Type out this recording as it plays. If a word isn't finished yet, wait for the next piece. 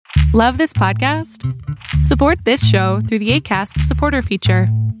Love this podcast? Support this show through the Acast supporter feature.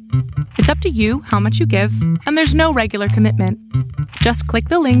 It's up to you how much you give, and there's no regular commitment. Just click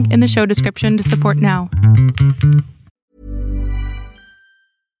the link in the show description to support now.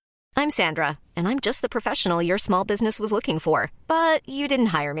 I'm Sandra, and I'm just the professional your small business was looking for. But you didn't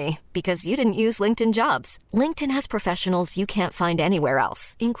hire me because you didn't use LinkedIn Jobs. LinkedIn has professionals you can't find anywhere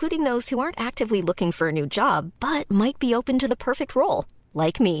else, including those who aren't actively looking for a new job, but might be open to the perfect role,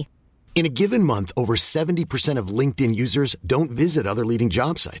 like me. In a given month, over 70% of LinkedIn users don't visit other leading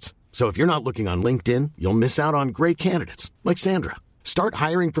job sites. So if you're not looking on LinkedIn, you'll miss out on great candidates like Sandra. Start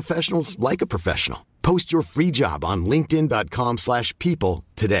hiring professionals like a professional. Post your free job on linkedin.com/people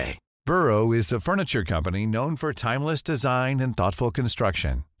today. Burrow is a furniture company known for timeless design and thoughtful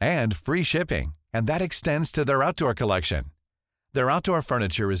construction and free shipping, and that extends to their outdoor collection. Their outdoor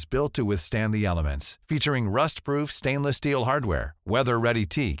furniture is built to withstand the elements, featuring rust-proof stainless steel hardware, weather-ready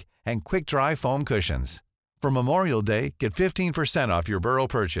teak, and quick-dry foam cushions. For Memorial Day, get 15% off your Burrow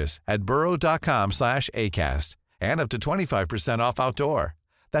purchase at burrow.com/ACAST and up to 25% off outdoor.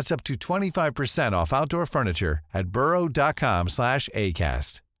 That's up to 25% off outdoor furniture at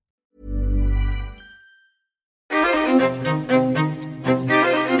burrow.com/ACAST.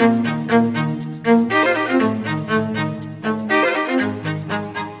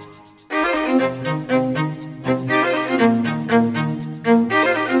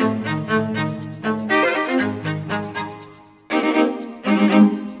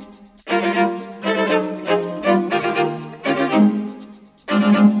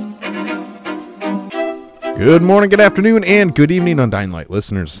 Good morning, good afternoon, and good evening, Undying Light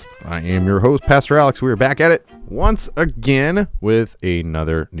listeners. I am your host, Pastor Alex. We are back at it once again with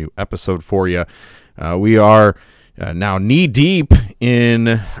another new episode for you. We are now knee-deep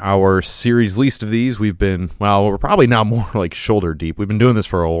in our series Least of These. We've been, well, we're probably now more like shoulder-deep. We've been doing this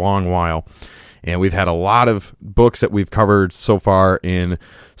for a long while, and we've had a lot of books that we've covered so far in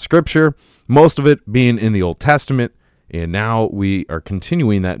Scripture, most of it being in the Old Testament, and now we are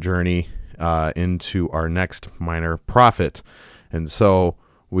continuing that journey into our next minor prophet. And so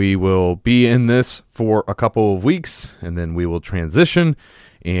we will be in this for a couple of weeks, and then we will transition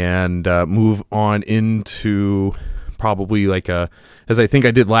and move on into probably like as I think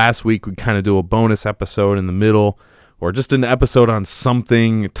I did last week, we kind of do a bonus episode in the middle, or just an episode on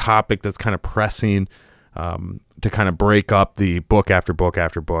something topic that's kind of pressing, to kind of break up the book after book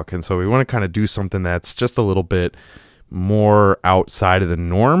after book. And so we want to kind of do something that's just a little bit more outside of the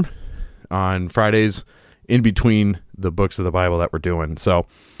norm on Fridays in between the books of the Bible that we're doing. So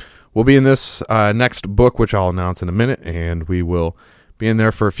we'll be in this next book, which I'll announce in a minute, and we will be in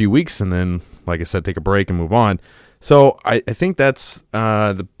there for a few weeks, and then, like I said, take a break and move on. So I think that's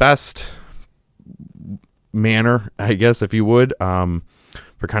the best manner, I guess, if you would,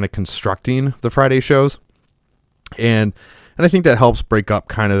 for kind of constructing the Friday shows. And I think that helps break up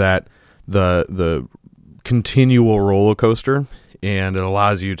kind of that the continual roller coaster, and it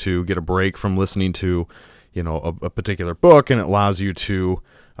allows you to get a break from listening to, a particular book, and it allows you to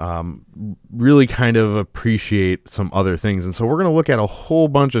really kind of appreciate some other things. And so we're going to look at a whole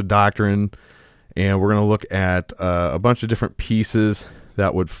bunch of doctrine, and we're going to look at a bunch of different pieces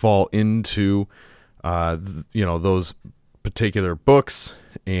that would fall into, those particular books.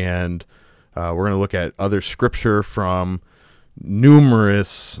 And we're going to look at other scripture from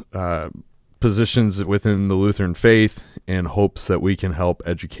numerous positions within the Lutheran faith, in hopes that we can help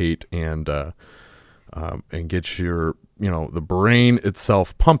educate and get your, the brain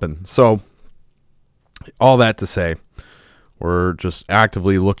itself pumping. So all that to say, we're just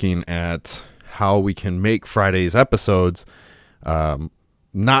actively looking at how we can make Friday's episodes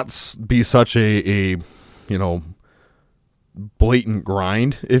not be such a blatant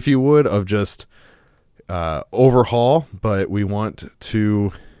grind, if you would, of just overhaul, but we want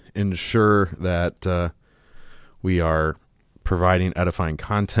to ensure that we are providing edifying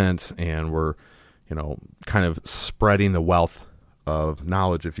content, and we're, kind of spreading the wealth of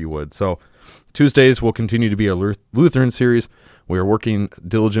knowledge, if you would. So Tuesdays will continue to be a Lutheran series. We are working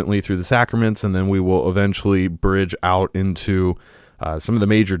diligently through the sacraments, and then we will eventually bridge out into some of the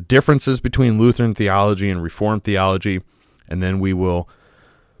major differences between Lutheran theology and Reformed theology, and then we will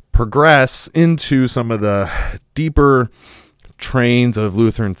progress into some of the deeper trains of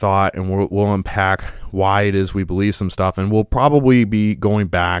Lutheran thought, and we'll unpack why it is we believe some stuff, and we'll probably be going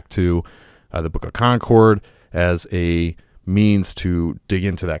back to the Book of Concord as a means to dig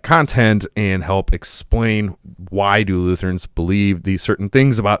into that content and help explain why do Lutherans believe these certain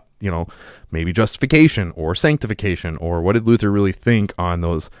things about, maybe justification or sanctification, or what did Luther really think on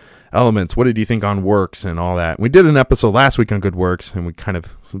those elements. What did you think on works and all that? We did an episode last week on good works, and we kind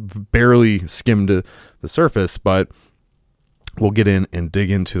of barely skimmed the surface, but we'll get in and dig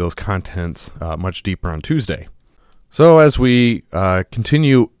into those contents much deeper on Tuesday. So as we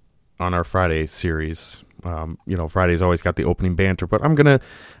continue on our Friday series, Friday's always got the opening banter, but I'm going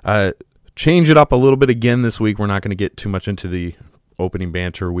to change it up a little bit again this week. We're not going to get too much into the opening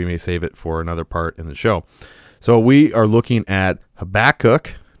banter. We may save it for another part in the show. So we are looking at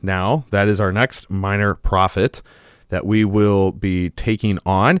Habakkuk now. That is our next minor prophet that we will be taking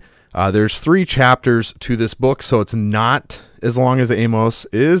on. There's 3 chapters to this book, so it's not as long as Amos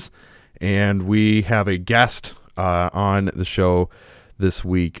is. And we have a guest on the show this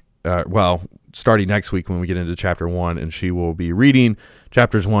week. Starting next week when we get into chapter 1, and she will be reading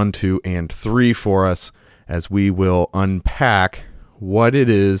chapters 1, 2, and 3 for us as we will unpack what it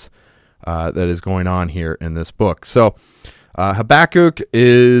is that is going on here in this book. So Habakkuk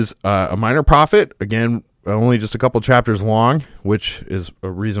is a minor prophet, again, only just a couple chapters long, which is a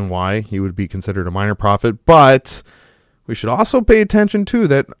reason why he would be considered a minor prophet. But we should also pay attention to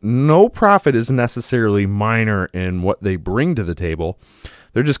that no prophet is necessarily minor in what they bring to the table.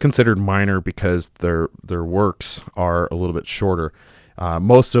 They're just considered minor because their works are a little bit shorter.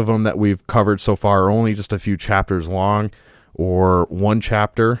 Most of them that we've covered so far are only just a few chapters long, or one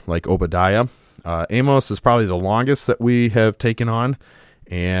chapter, like Obadiah. Amos is probably the longest that we have taken on,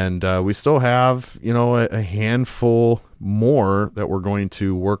 and we still have, a handful more that we're going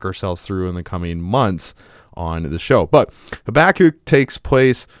to work ourselves through in the coming months on the show. But Habakkuk takes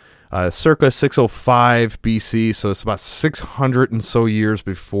place circa 605 BC, so it's about 600 and so years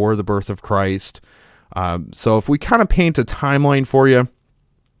before the birth of Christ. So if we kind of paint a timeline for you,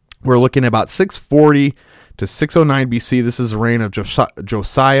 we're looking at about 640 to 609 BC. This is the reign of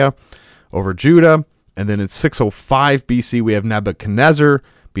Josiah over Judah. And then in 605 BC, we have Nebuchadnezzar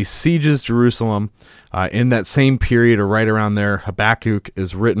besieges Jerusalem. In that same period, or right around there, Habakkuk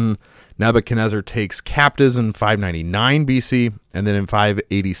is written. Nebuchadnezzar takes captives in 599 BC, and then in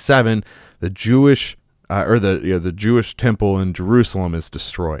 587, the Jewish temple in Jerusalem is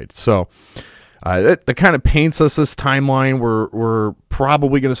destroyed. So that kind of paints us this timeline. We're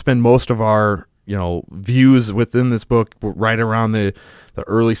probably going to spend most of our views within this book right around the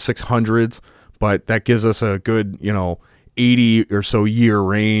early 600s, but that gives us a good 80 or so year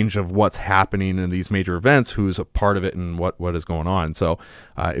range of what's happening in these major events, who's a part of it, and what is going on. So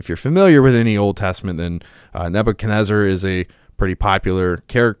if you're familiar with any Old Testament, then Nebuchadnezzar is a pretty popular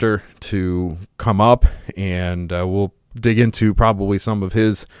character to come up, and we'll dig into probably some of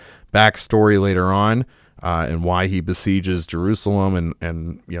his backstory later on, and why he besieges Jerusalem,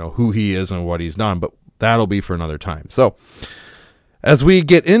 and who he is and what he's done, but that'll be for another time. So as we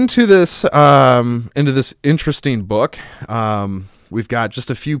get into this interesting book, we've got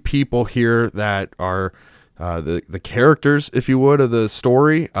just a few people here that are the characters, if you would, of the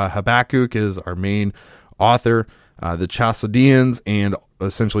story. Habakkuk is our main author, the Chaldeans, and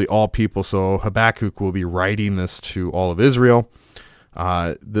essentially all people. So Habakkuk will be writing this to all of Israel.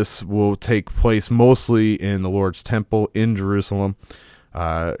 This will take place mostly in the Lord's temple in Jerusalem.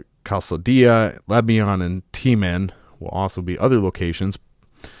 Chaldea, Lebanon, and Teman will also be other locations.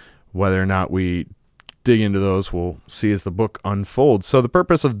 Whether or not we dig into those, we'll see as the book unfolds. So the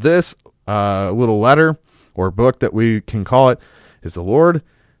purpose of this little letter, or book that we can call it, is the Lord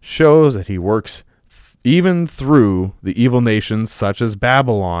shows that he works even through the evil nations such as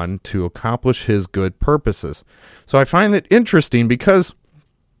Babylon to accomplish his good purposes. So I find that interesting because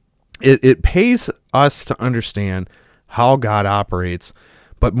it pays us to understand how God operates,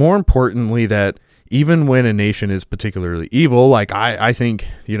 but more importantly, that even when a nation is particularly evil, like I think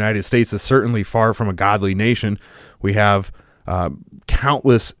the United States is certainly far from a godly nation. We have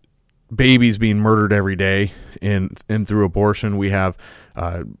countless babies being murdered every day and through abortion. We have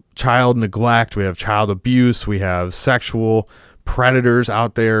child neglect. We have child abuse. We have sexual predators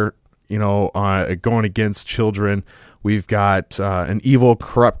out there, going against children. We've got an evil,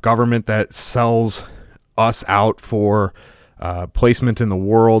 corrupt government that sells us out for placement in the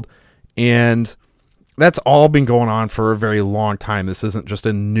world. And that's all been going on for a very long time. This isn't just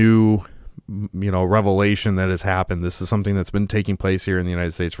a new, revelation that has happened. This is something that's been taking place here in the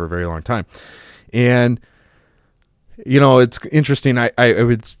United States for a very long time. And, it's interesting. I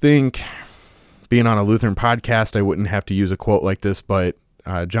would think, being on a Lutheran podcast, I wouldn't have to use a quote like this, but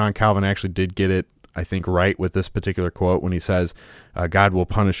John Calvin actually did get it, I think, right with this particular quote when he says, God will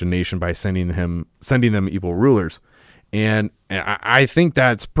punish a nation by sending them evil rulers. And I think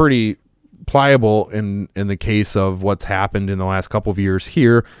that's pretty pliable in the case of what's happened in the last couple of years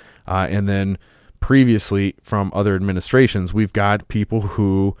here, and then previously from other administrations. We've got people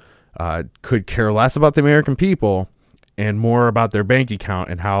who could care less about the American people and more about their bank account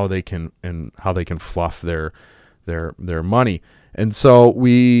and how they can fluff their money. And so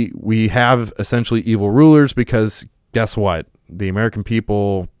we have essentially evil rulers because guess what? The American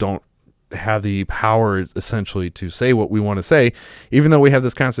people don't have the power essentially to say what we want to say, even though we have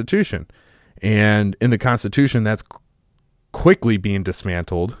this Constitution. And in the Constitution, that's quickly being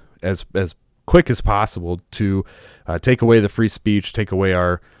dismantled as quick as possible to take away the free speech, take away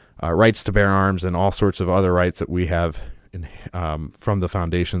our rights to bear arms, and all sorts of other rights that we have from the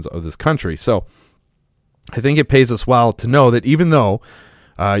foundations of this country. So I think it pays us well to know that even though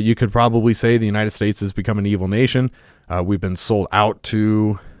you could probably say the United States has become an evil nation, we've been sold out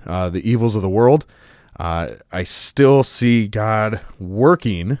to the evils of the world, I still see God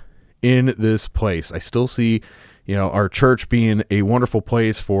working in this place. I still see, our church being a wonderful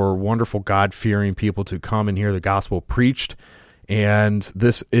place for wonderful God-fearing people to come and hear the gospel preached. And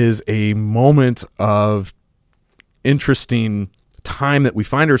this is a moment of interesting time that we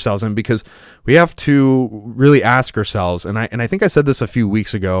find ourselves in, because we have to really ask ourselves, and I think I said this a few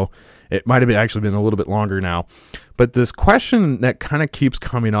weeks ago, it might have actually been a little bit longer now, but this question that kind of keeps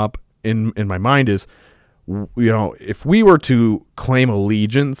coming up in my mind is, if we were to claim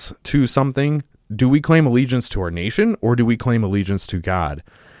allegiance to something, do we claim allegiance to our nation or do we claim allegiance to God?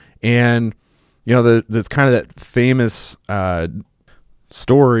 And that's kind of that famous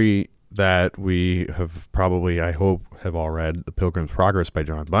story that we have probably, I hope, have all read, The Pilgrim's Progress by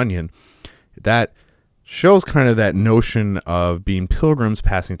John Bunyan, that shows kind of that notion of being pilgrims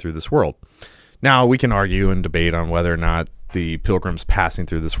passing through this world. Now, we can argue and debate on whether or not the pilgrims passing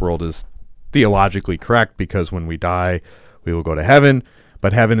through this world is theologically correct, because when we die, we will go to heaven,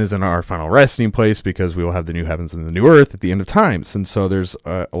 but heaven isn't our final resting place because we will have the new heavens and the new earth at the end of times. And so there's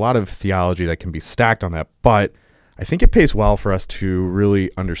a lot of theology that can be stacked on that, but I think it pays well for us to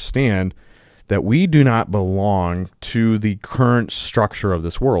really understand that we do not belong to the current structure of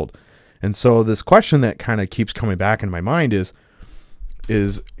this world. And so this question that kind of keeps coming back in my mind is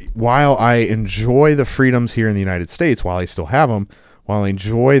while I enjoy the freedoms here in the United States, while I still have them, while I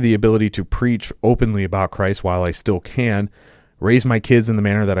enjoy the ability to preach openly about Christ, while I still can raise my kids in the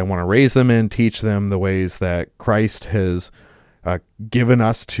manner that I want to raise them in, teach them the ways that Christ has given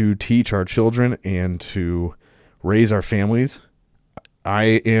us to teach our children and to raise our families, I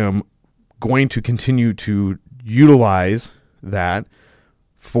am going to continue to utilize that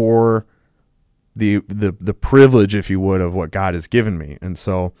for the privilege, if you would, of what God has given me. And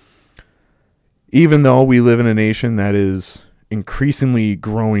so even though we live in a nation that is increasingly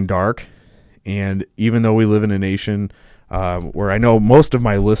growing dark, and even though we live in a nation where I know most of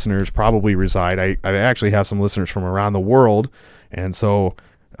my listeners probably reside, I actually have some listeners from around the world, and so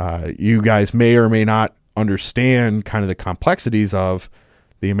you guys may or may not understand kind of the complexities of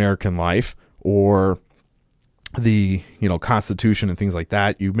the American life or the Constitution and things like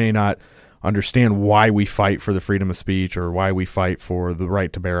that. You may not understand why we fight for the freedom of speech or why we fight for the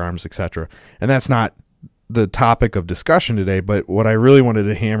right to bear arms, etc. And that's not the topic of discussion today, but what I really wanted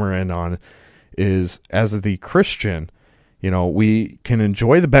to hammer in on is, as the Christian, we can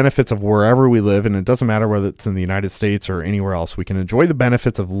enjoy the benefits of wherever we live, and it doesn't matter whether it's in the United States or anywhere else. We can enjoy the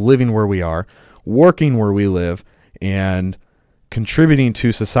benefits of living where we are, working where we live, and contributing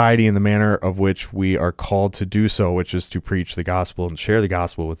to society in the manner of which we are called to do so, which is to preach the gospel and share the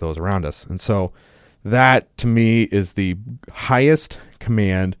gospel with those around us. And so that, to me, is the highest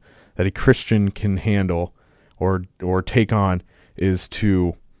command that a Christian can handle or take on, is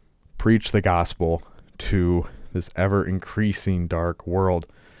to preach the gospel to this ever-increasing dark world.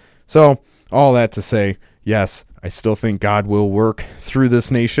 So all that to say, yes, I still think God will work through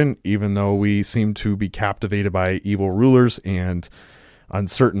this nation, even though we seem to be captivated by evil rulers and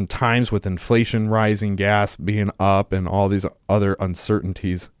uncertain times with inflation rising, gas being up, and all these other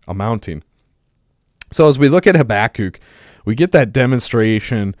uncertainties amounting. So as we look at Habakkuk, we get that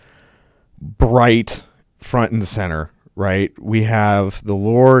demonstration bright front and center, right? We have the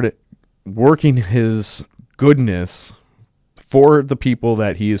Lord working his goodness for the people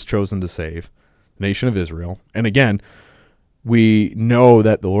that he has chosen to save, the nation of Israel. And again, we know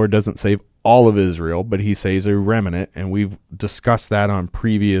that the Lord doesn't save all of Israel, but he saves a remnant, and we've discussed that on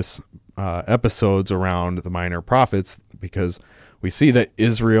previous episodes around the minor prophets, because we see that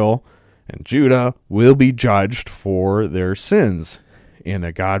Israel and Judah will be judged for their sins, and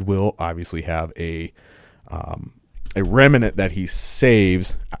that God will obviously have a remnant that he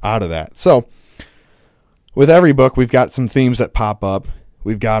saves out of that. So with every book, we've got some themes that pop up.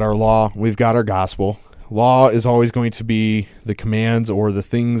 We've got our law, we've got our gospel. Law is always going to be the commands or the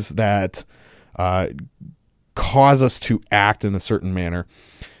things that cause us to act in a certain manner.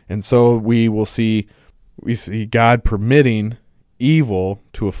 And so we see God permitting evil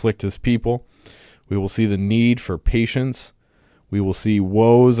to afflict his people. We will see the need for patience. We will see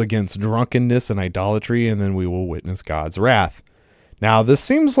woes against drunkenness and idolatry, and then we will witness God's wrath. Now, this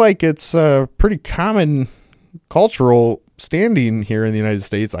seems like it's a pretty common cultural standing here in the United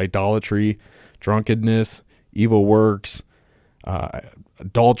States: idolatry, drunkenness, evil works,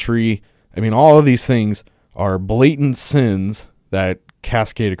 adultery. I mean, all of these things are blatant sins that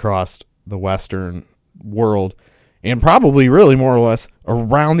cascade across the Western world, and probably really more or less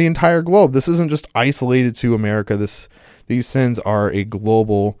around the entire globe. This isn't just isolated to America. These sins are a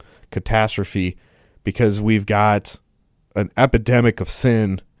global catastrophe because we've got an epidemic of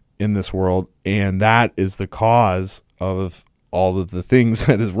sin in this world, and that is the cause of all of the things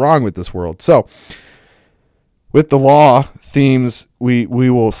that is wrong with this world. So with the law themes, we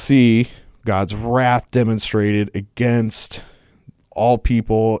will see God's wrath demonstrated against all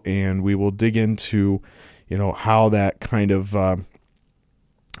people, and we will dig into, how that kind of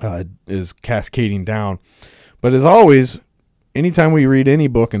is cascading down. But as always, anytime we read any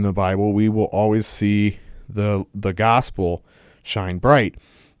book in the Bible, we will always see the gospel shine bright.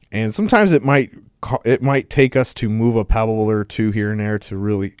 And sometimes it might take us to move a pebble or two here and there to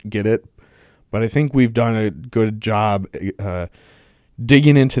really get it. But I think we've done a good job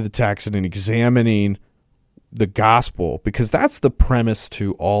digging into the text and examining the gospel, because that's the premise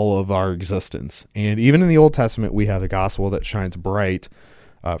to all of our existence. And even in the Old Testament, we have the gospel that shines bright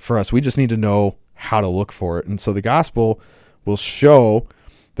for us. We just need to know how to look for it. And so the gospel will show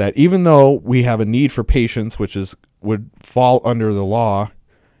that even though we have a need for patience, which would fall under the law,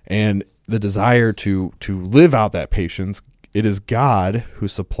 and the desire to live out that patience, it is God who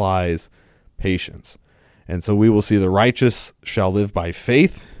supplies patience. And so we will see the righteous shall live by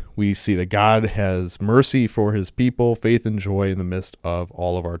faith. We see that God has mercy for his people, faith and joy in the midst of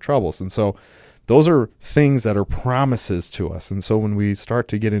all of our troubles. And so those are things that are promises to us. And so when we start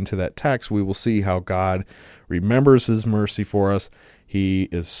to get into that text, we will see how God remembers his mercy for us. He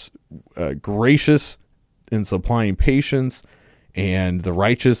is gracious in supplying patience, and the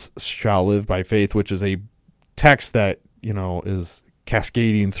righteous shall live by faith, which is a text that, is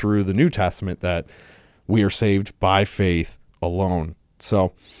cascading through the New Testament, that we are saved by faith alone.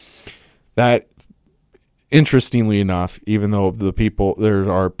 So that, interestingly enough, even though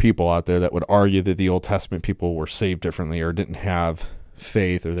there are people out there that would argue that the Old Testament people were saved differently or didn't have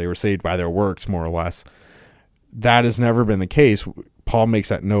faith, or they were saved by their works, more or less, that has never been the case. Paul makes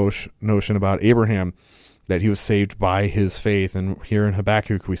that notion about Abraham, that he was saved by his faith. And here in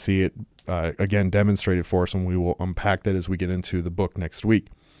Habakkuk, we see it again demonstrated for us, and we will unpack that as we get into the book next week.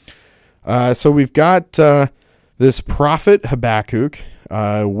 So we've got this prophet Habakkuk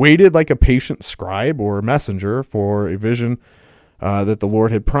waited like a patient scribe or messenger for a vision that the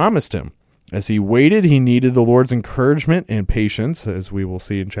Lord had promised him. As he waited, he needed the Lord's encouragement and patience, as we will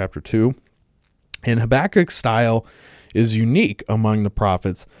see in chapter 2. And Habakkuk's style is unique among the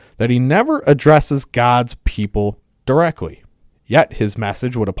prophets, that he never addresses God's people directly. Yet his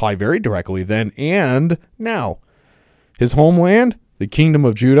message would apply very directly then and now. His homeland, the kingdom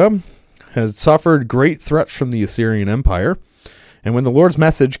of Judah, has suffered great threats from the Assyrian Empire. And when the Lord's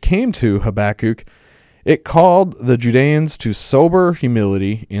message came to Habakkuk, it called the Judeans to sober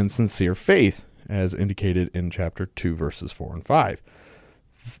humility and sincere faith, as indicated in chapter 2, verses 4 and 5.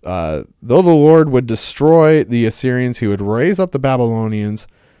 Though the Lord would destroy the Assyrians, he would raise up the Babylonians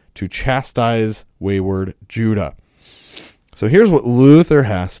to chastise wayward Judah. So here's what Luther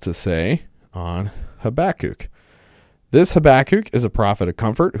has to say on Habakkuk. This Habakkuk is a prophet of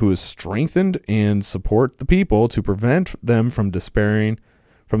comfort who is strengthened and support the people to prevent them from despairing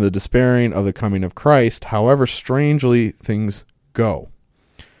of the coming of Christ, however strangely things go.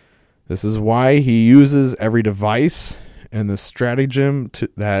 This is why he uses every device and the stratagem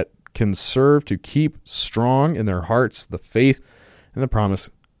that can serve to keep strong in their hearts the faith and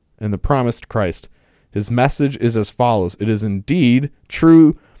the promised Christ. His message is as follows: it is indeed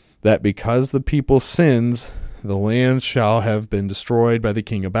true that because the people sins, the land shall have been destroyed by the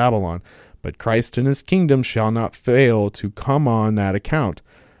king of Babylon, but Christ and his kingdom shall not fail to come on that account.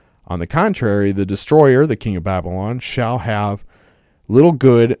 On the contrary, the destroyer, the king of Babylon, shall have little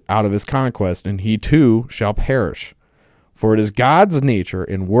good out of his conquest, and he too shall perish. For it is God's nature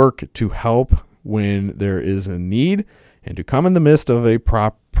and work to help when there is a need, and to come in the midst of a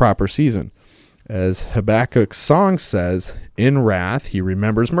proper season. As Habakkuk's song says, in wrath he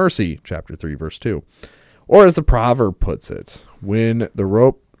remembers mercy, chapter 3, verse 2. Or as the proverb puts it, when the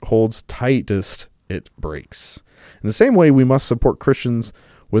rope holds tightest, it breaks. In the same way, we must support Christians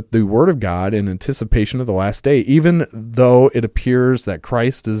with the word of God in anticipation of the last day, even though it appears that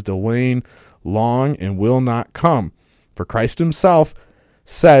Christ is delaying long and will not come. For Christ himself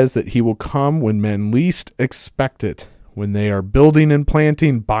says that he will come when men least expect it, when they are building and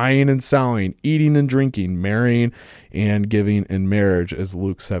planting, buying and selling, eating and drinking, marrying and giving in marriage, as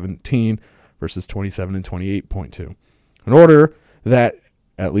Luke 17, verses 27 and 28 point to. In order that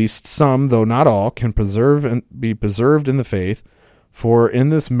at least some, though not all, can preserve and be preserved in the faith, for in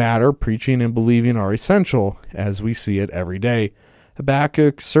this matter preaching and believing are essential, as we see it every day.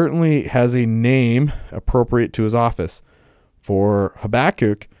 Habakkuk certainly has a name appropriate to his office, for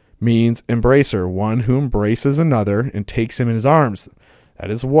Habakkuk means embracer, one who embraces another and takes him in his arms. That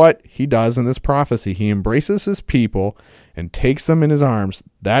is what he does in this prophecy. He embraces his people and takes them in his arms.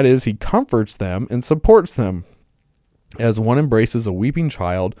 That is, he comforts them and supports them, as one embraces a weeping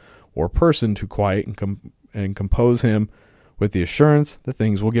child or person to quiet and compose him with the assurance that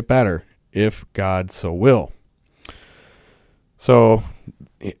things will get better, if God so will. So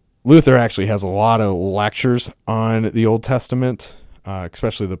Luther actually has a lot of lectures on the Old Testament,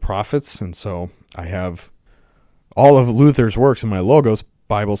 especially the prophets. And so I have all of Luther's works in my Logos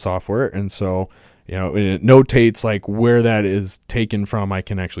Bible software. And so, it notates like where that is taken from. I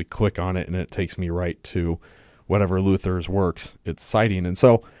can actually click on it and it takes me right to whatever Luther's works it's citing. And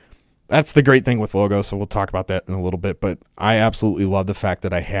so that's the great thing with Logos. So we'll talk about that in a little bit, but I absolutely love the fact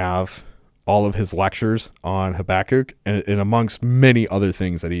that I have all of his lectures on Habakkuk and amongst many other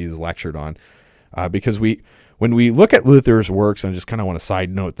things that he's lectured on. Because when we look at Luther's works, and I just kind of want to side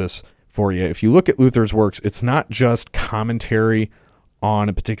note this for you, if you look at Luther's works, it's not just commentary on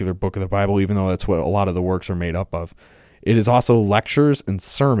a particular book of the Bible, even though that's what a lot of the works are made up of. It is also lectures and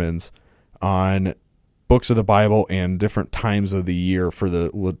sermons on books of the Bible and different times of the year for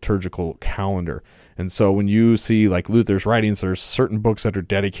the liturgical calendar. And so when you see like Luther's writings, there's certain books that are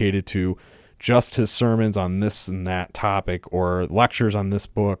dedicated to just his sermons on this and that topic, or lectures on this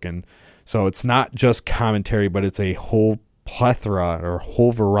book. And so it's not just commentary, but it's a whole plethora or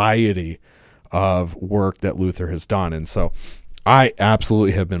whole variety of work that Luther has done. And so I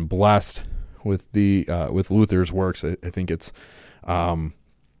absolutely have been blessed with with Luther's works. I think it's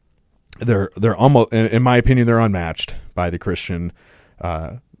they're almost, in my opinion, they're unmatched by the Christian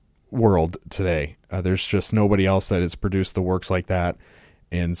world today. There's just nobody else that has produced the works like that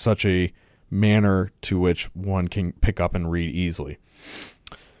in such a manner to which one can pick up and read easily.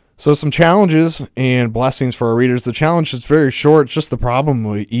 So some challenges and blessings for our readers. The challenge is very short. It's just the problem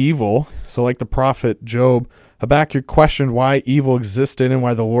with evil. So like the prophet Job, Habakkuk questioned why evil existed and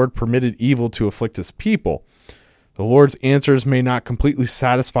why the Lord permitted evil to afflict his people. The Lord's answers may not completely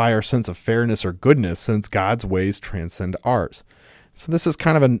satisfy our sense of fairness or goodness, since God's ways transcend ours. So this is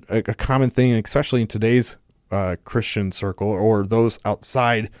kind of a common thing, especially in today's Christian circle, or those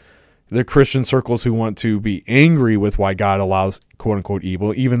outside the Christian circles who want to be angry with why God allows quote unquote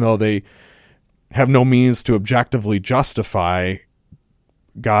evil, even though they have no means to objectively justify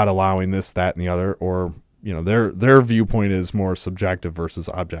God allowing this, that, and the other, or their viewpoint is more subjective versus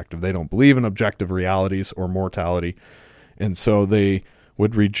objective. They don't believe in objective realities or mortality, and so they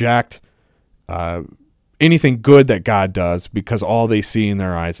would reject anything good that God does because all they see in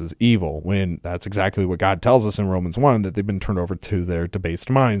their eyes is evil, when that's exactly what God tells us in Romans 1, that they've been turned over to their debased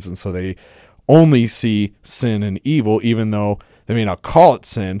minds. And so they only see sin and evil, even though they may not call it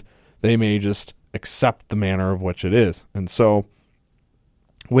sin. They may just accept the manner of which it is. And so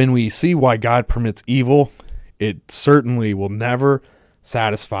when we see why God permits evil, it certainly will never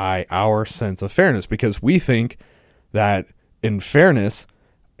satisfy our sense of fairness, because we think that in fairness,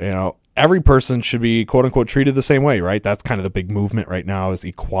 every person should be quote unquote treated the same way, right? That's kind of the big movement right now, is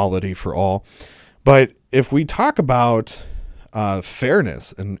equality for all. But if we talk about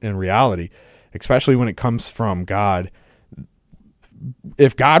fairness in reality, especially when it comes from God,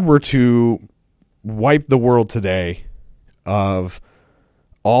 if God were to wipe the world today of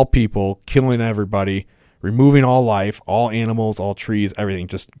all people, killing everybody, removing all life, all animals, all trees, everything,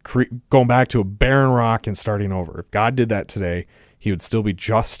 just going back to a barren rock and starting over. If God did that today, he would still be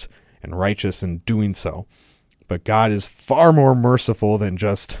just and righteous in doing so. But God is far more merciful than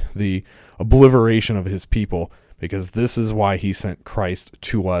just the obliteration of his people, because this is why he sent Christ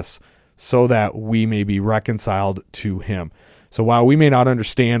to us, so that we may be reconciled to him. So while we may not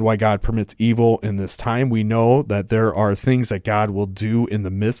understand why God permits evil in this time, we know that there are things that God will do in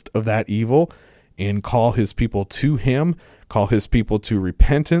the midst of that evil and call his people to him, call his people to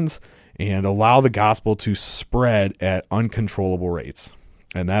repentance, and allow the gospel to spread at uncontrollable rates.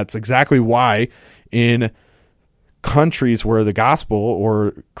 And that's exactly why in countries where the gospel,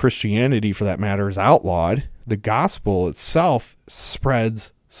 or Christianity for that matter, is outlawed, the gospel itself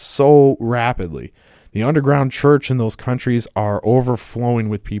spreads so rapidly. The underground church in those countries are overflowing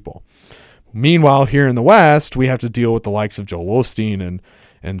with people. Meanwhile, here in the West, we have to deal with the likes of Joel Osteen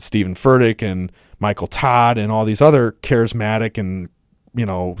and Stephen Furtick and Michael Todd and all these other charismatic and,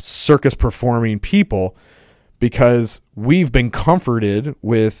 circus performing people, because we've been comforted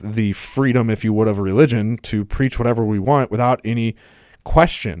with the freedom, if you would, of religion to preach whatever we want without any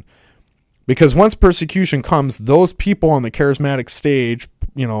question. Because once persecution comes, those people on the charismatic stage,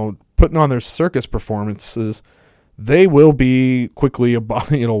 putting on their circus performances, they will be quickly,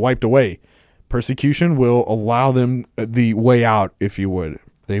 wiped away. Persecution will allow them the way out, if you would.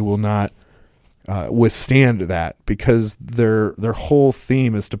 They will not withstand that, because their whole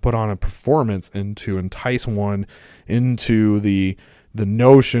theme is to put on a performance and to entice one into the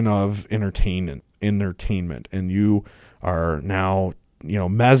notion of entertainment, and you are now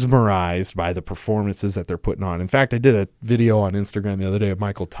mesmerized by the performances that they're putting on. In fact, I did a video on Instagram the other day of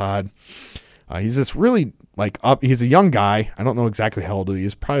Michael Todd. He's this really he's a young guy. I don't know exactly how old he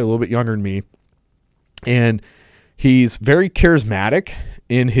is. Probably a little bit younger than me. And he's very charismatic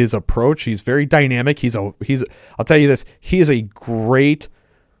in his approach. He's very dynamic. I'll tell you this, he's a great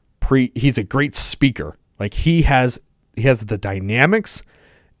speaker. Like he has the dynamics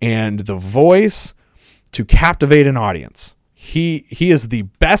and the voice to captivate an audience. He is the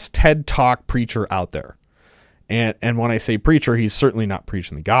best TED Talk preacher out there. And when I say preacher, he's certainly not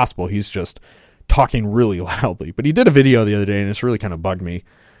preaching the gospel. He's just talking really loudly. But he did a video the other day, and it's really kind of bugged me.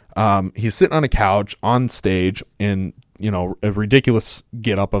 He's sitting on a couch on stage in, a ridiculous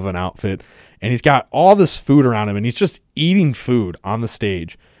get up of an outfit. And he's got all this food around him, and he's just eating food on the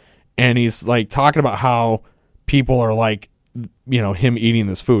stage. And he's talking about how people are him eating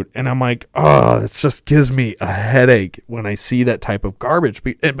this food. And I'm like, oh, it just gives me a headache when I see that type of garbage.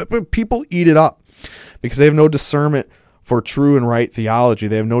 But people eat it up because they have no discernment for true and right theology.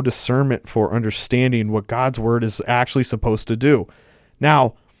 They have no discernment for understanding what God's word is actually supposed to do.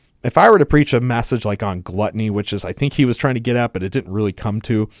 Now, if I were to preach a message on gluttony, which is I think he was trying to get at, but it didn't really come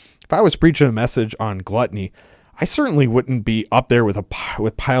to, if I was preaching a message on gluttony, I certainly wouldn't be up there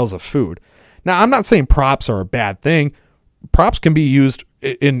with piles of food. Now, I'm not saying props are a bad thing. Props can be used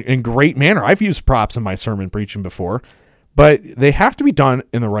in great manner. I've used props in my sermon preaching before, but they have to be done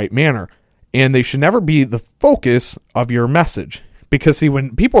in the right manner, and they should never be the focus of your message. Because see,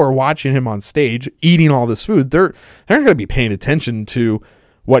 when people are watching him on stage eating all this food, they're not going to be paying attention to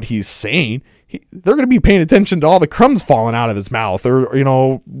what he's saying. They're going to be paying attention to all the crumbs falling out of his mouth, or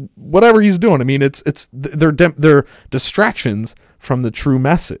whatever he's doing. I mean, they're distractions from the true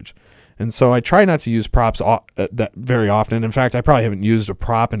message. And so I try not to use props that very often. In fact, I probably haven't used a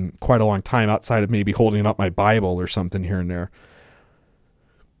prop in quite a long time outside of maybe holding up my Bible or something here and there.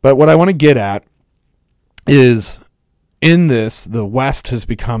 But what I want to get at is, in this, the West has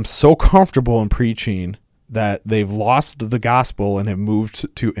become so comfortable in preaching that they've lost the gospel and have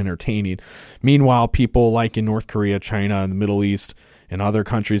moved to entertaining. Meanwhile, people like in North Korea, China, and the Middle East, and other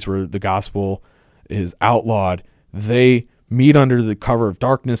countries where the gospel is outlawed, they meet under the cover of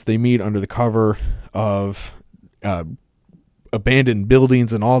darkness. They meet under the cover of abandoned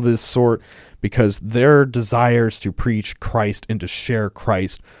buildings and all this sort, because their desires to preach Christ and to share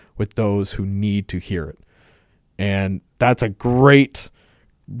Christ with those who need to hear it. And that's a great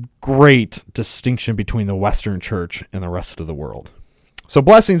distinction between the Western church and the rest of the world. So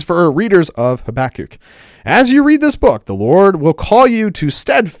blessings for readers of Habakkuk. As you read this book, the Lord will call you to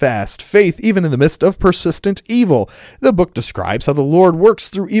steadfast faith even in the midst of persistent evil. The book describes how the Lord works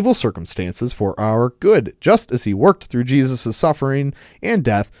through evil circumstances for our good, just as he worked through Jesus' suffering and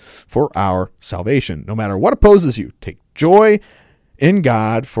death for our salvation. No matter what opposes you, take joy in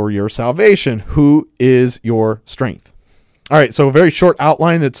God for your salvation, who is your strength. All right, so a very short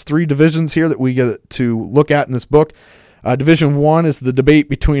outline. That's 3 divisions here that we get to look at in this book. Division 1 is the debate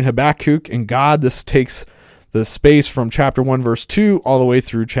between Habakkuk and God. This takes the space from chapter 1, verse 2, all the way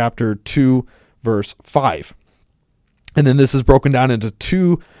through chapter 2, verse 5. And then this is broken down into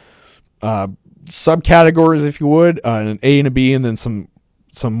 2 subcategories, if you would, an A and a B, and then some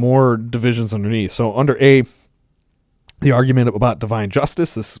more divisions underneath. So under A, the argument about divine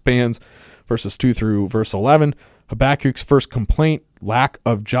justice. This spans verses 2 through verse 11. Habakkuk's first complaint, lack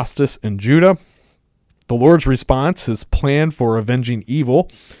of justice in Judah. The Lord's response, his plan for avenging evil.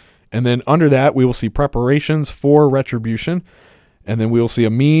 And then under that, we will see preparations for retribution. And then we will see a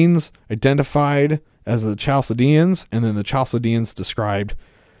means identified as the Chaldeans, and then the Chaldeans described.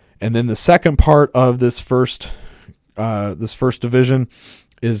 And then the second part of this first division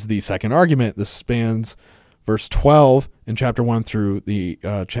is the second argument. This spans verse 12 in chapter 1 through the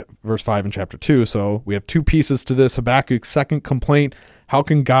verse 5 in chapter 2. So we have 2 pieces to this. Habakkuk's second complaint, How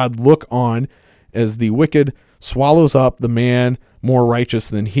can God look on as the wicked swallows up the man more righteous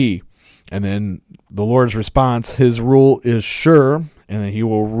than he? And then the Lord's response, his rule is sure, and that he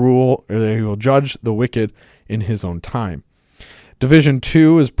will rule, or that he will judge the wicked in his own time. Division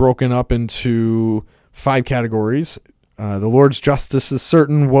 2 is broken up into 5 categories. The Lord's justice is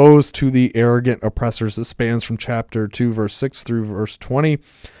certain. Woes to the arrogant oppressors. This spans from chapter 2, verse 6 through verse 20.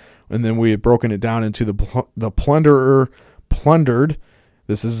 And then we have broken it down into the plunderer plundered.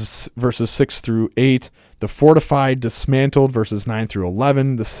 This is verses 6 through 8. The fortified dismantled, verses 9 through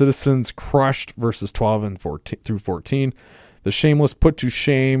 11. The citizens crushed, verses 12 and 14 through 14. The shameless put to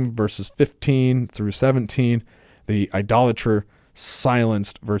shame, verses 15 through 17. The idolater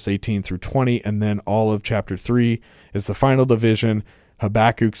silenced, verse 18 through 20. And then all of chapter 3 is the final division,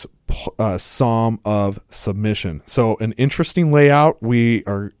 Habakkuk's Psalm of Submission. So an interesting layout. We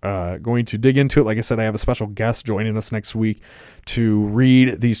are going to dig into it. Like I said, I have a special guest joining us next week to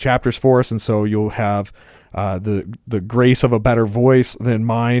read these chapters for us. And so you'll have the grace of a better voice than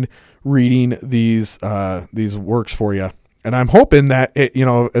mine reading these works for you. And I'm hoping that,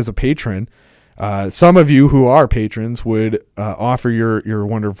 as a patron, some of you who are patrons would offer your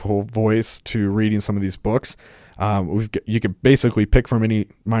wonderful voice to reading some of these books. You could basically pick from any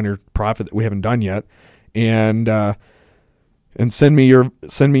minor prophet that we haven't done yet, and send me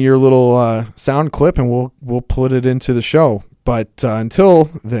your little sound clip, and we'll put it into the show. But until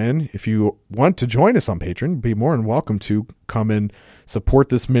then, if you want to join us on Patreon, be more than welcome to come and support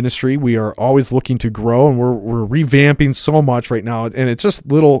this ministry. We are always looking to grow, and we're revamping so much right now, and it's just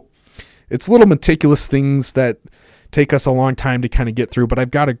little meticulous things that take us a long time to kind of get through. But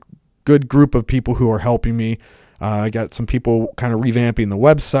I've got a good group of people who are helping me. I got some people kind of revamping the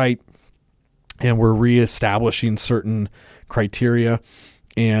website, and we're reestablishing certain criteria.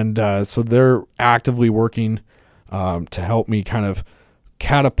 And so they're actively working to help me kind of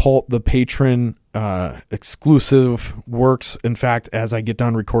catapult the patron exclusive works. In fact, as I get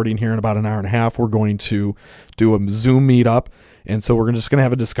done recording here in about an hour and a half, we're going to do a Zoom meetup. And so we're just going to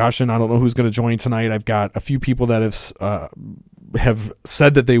have a discussion. I don't know who's going to join tonight. I've got a few people that have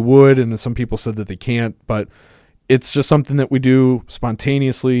said that they would, and some people said that they can't, but it's just something that we do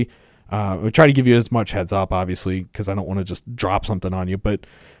spontaneously. We try to give you as much heads up, obviously, because I don't want to just drop something on you, but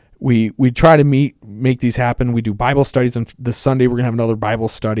we try to make these happen. We do Bible studies, and this Sunday we're going to have another Bible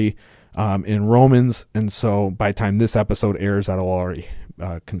study in Romans. And so by the time this episode airs, that'll already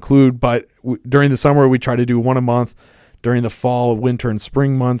conclude. But during the summer, we try to do one a month. During the fall, winter, and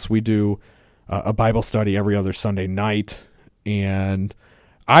spring months, we do a Bible study every other Sunday night. And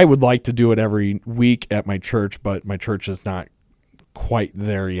I would like to do it every week at my church, but my church is not quite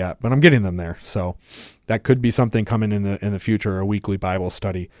there yet. But I'm getting them there. So that could be something coming in the future, a weekly Bible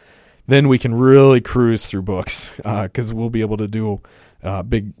study. Then we can really cruise through books because we'll be able to do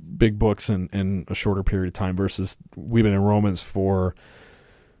big books in a shorter period of time versus we've been in Romans for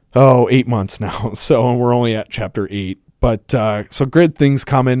 8 months now. So we're only at chapter 8. But so great things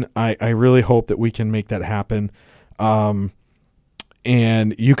coming. I really hope that we can make that happen.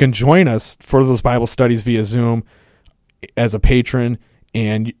 And you can join us for those Bible studies via Zoom as a patron,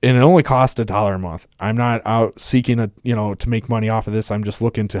 and it only costs $1 a month. I'm not out seeking to make money off of this. I'm just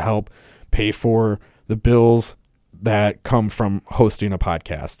looking to help pay for the bills that come from hosting a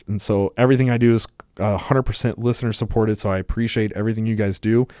podcast. And so everything I do is 100% listener supported. So I appreciate everything you guys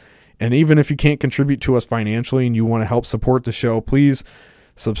do. And even if you can't contribute to us financially and you want to help support the show, please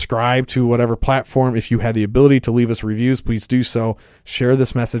subscribe to whatever platform. If you have the ability to leave us reviews, please do so. Share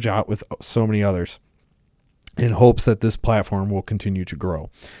this message out with so many others in hopes that this platform will continue to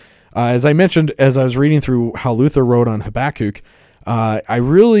grow. As I mentioned, as I was reading through how Luther wrote on Habakkuk, I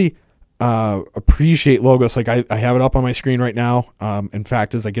really appreciate Logos. Like I have it up on my screen right now. In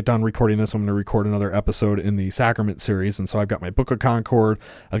fact, as I get done recording this, I'm going to record another episode in the Sacrament series. And so I've got my Book of Concord,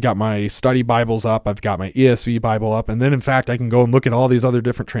 I've got my study Bibles up, I've got my ESV Bible up. And then in fact, I can go and look at all these other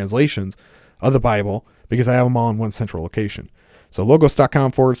different translations of the Bible because I have them all in one central location. So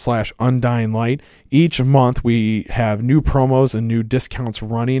logos.com/undying light. Each month we have new promos and new discounts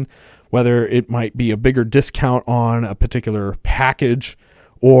running, whether it might be a bigger discount on a particular package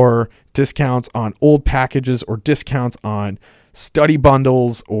or discounts on old packages or discounts on study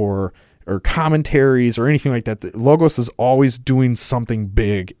bundles or commentaries or anything like that. The Logos is always doing something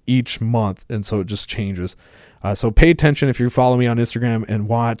big each month, and so it just changes. So pay attention if you follow me on Instagram and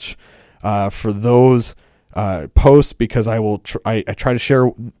watch for those posts, because I will I try to share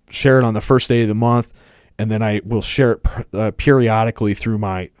it on the first day of the month, and then I will share it periodically through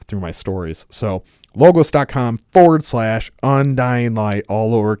my stories. So logos.com/undying light,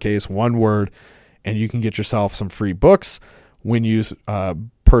 all lowercase, one word, and you can get yourself some free books when you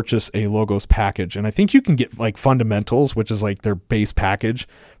purchase a Logos package. And I think you can get like Fundamentals, which is like their base package,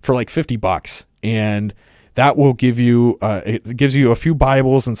 for like $50. And that will give you, it gives you a few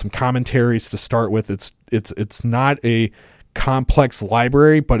Bibles and some commentaries to start with. It's not a complex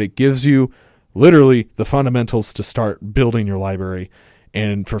library, but it gives you literally the fundamentals to start building your library.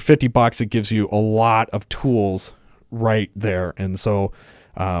 And for $50, it gives you a lot of tools right there. And so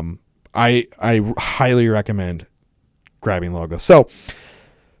I highly recommend grabbing Logos. So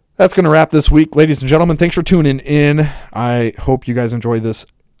that's going to wrap this week, ladies and gentlemen. Thanks for tuning in. I hope you guys enjoy this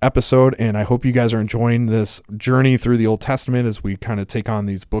episode, and I hope you guys are enjoying this journey through the Old Testament as we kind of take on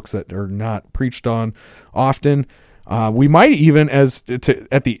these books that are not preached on often. We might even, at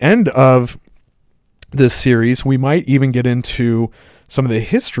the end of this series, we might even get into some of the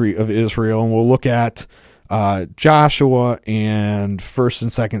history of Israel, and we'll look at Joshua and 1st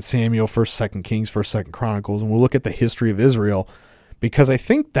and 2nd Samuel, 1st, 2nd Kings, 1st, 2nd Chronicles, and we'll look at the history of Israel, because I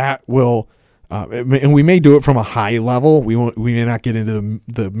think that will, and we may do it from a high level. We may not get into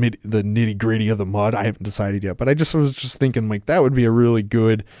the nitty gritty of the mud. I haven't decided yet, but I was just thinking like that would be a really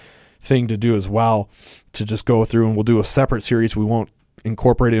good thing to do as well, to just go through, and we'll do a separate series. We won't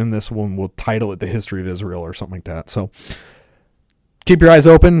incorporate it in this one. We'll title it The History of Israel or something like that. So keep your eyes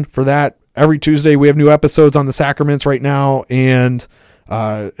open for that. Every Tuesday we have new episodes on the sacraments right now, and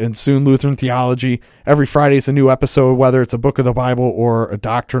soon Lutheran theology. Every Friday is a new episode, whether it's a book of the Bible or a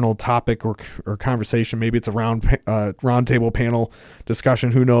doctrinal topic or conversation. Maybe it's a round table panel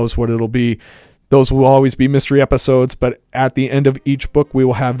discussion. Who knows what it'll be. Those will always be mystery episodes, but at the end of each book, we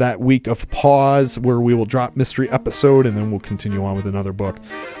will have that week of pause where we will drop mystery episode, and then we'll continue on with another book.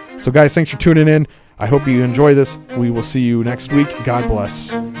 So guys, thanks for tuning in. I hope you enjoy this. We will see you next week. God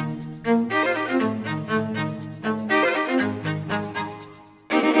bless.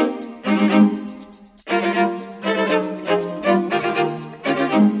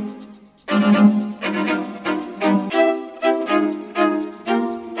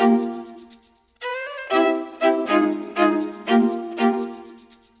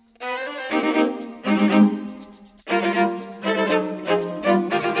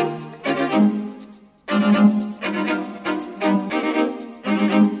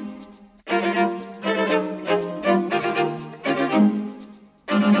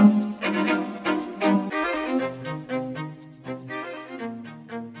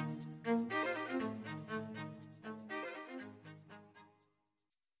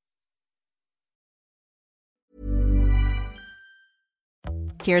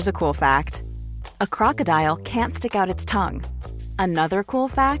 Here's a cool fact. A crocodile can't stick out its tongue. Another cool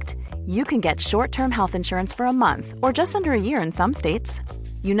fact, you can get short-term health insurance for a month or just under a year in some states.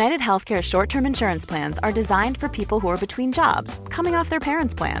 United Healthcare short-term insurance plans are designed for people who are between jobs, coming off their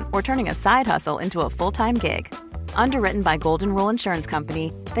parents' plan, or turning a side hustle into a full-time gig. Underwritten by Golden Rule Insurance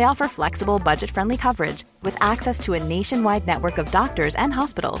Company, they offer flexible, budget-friendly coverage with access to a nationwide network of doctors and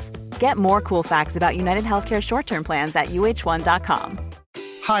hospitals. Get more cool facts about United Healthcare short-term plans at uh1.com.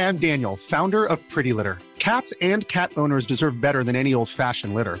 Hi, I'm Daniel, founder of Pretty Litter. Cats and cat owners deserve better than any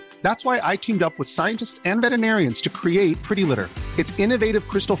old-fashioned litter. That's why I teamed up with scientists and veterinarians to create Pretty Litter. Its innovative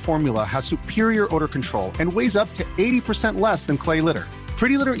crystal formula has superior odor control and weighs up to 80% less than clay litter.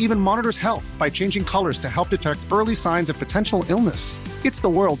 Pretty Litter even monitors health by changing colors to help detect early signs of potential illness. It's the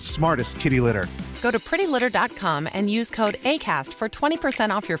world's smartest kitty litter. Go to prettylitter.com and use code ACAST for 20%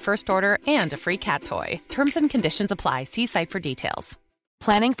 off your first order and a free cat toy. Terms and conditions apply. See site for details.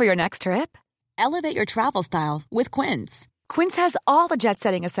 Planning for your next trip? Elevate your travel style with Quince. Quince has all the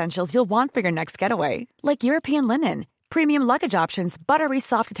jet-setting essentials you'll want for your next getaway, like European linen, premium luggage options, buttery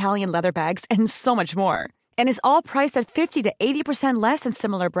soft Italian leather bags, and so much more. And is all priced at 50 to 80% less than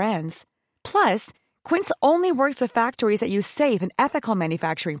similar brands. Plus, Quince only works with factories that use safe and ethical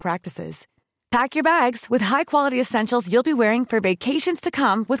manufacturing practices. Pack your bags with high-quality essentials you'll be wearing for vacations to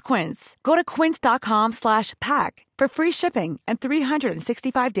come with Quince. Go to quince.com/pack for free shipping and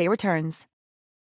 365-day returns.